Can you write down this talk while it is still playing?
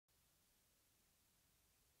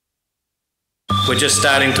We're just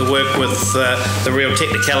starting to work with the real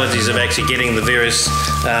technicalities of actually getting the various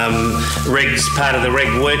rigs, part of the rig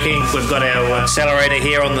working. We've got our accelerator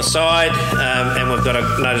here on the side, and we've got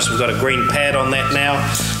a green pad on that now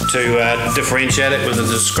to differentiate it. With the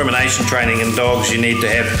discrimination training in dogs, you need to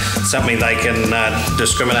have something they can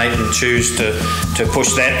discriminate and choose to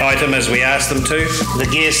push that item as we ask them to. The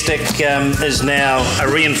gear stick is now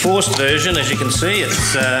a reinforced version. As you can see,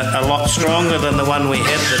 it's a lot stronger than the one we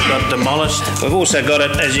had that got demolished. We've also got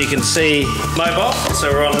it, as you can see, mobile,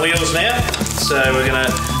 so we're on wheels now. So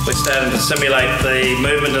we're starting to simulate the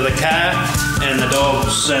movement of the car and the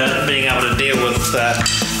dogs being able to deal with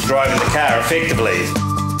driving the car effectively.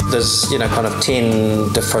 There's kind of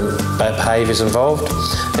 10 different behaviours involved,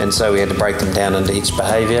 and so we had to break them down into each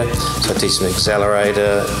behaviour. So teach them the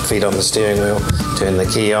accelerator, feet on the steering wheel, turn the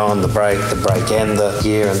key on, the brake and the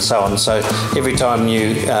gear, and so on. So every time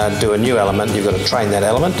you do a new element, you've got to train that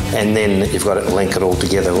element, and then you've got to link it all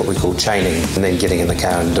together, what we call chaining, and then getting in the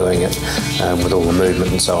car and doing it with all the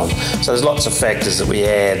movement and so on. So there's lots of factors that we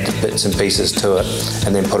add bits and pieces to it,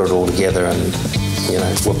 and then put it all together, and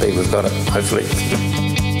whoopee, we've got it, hopefully.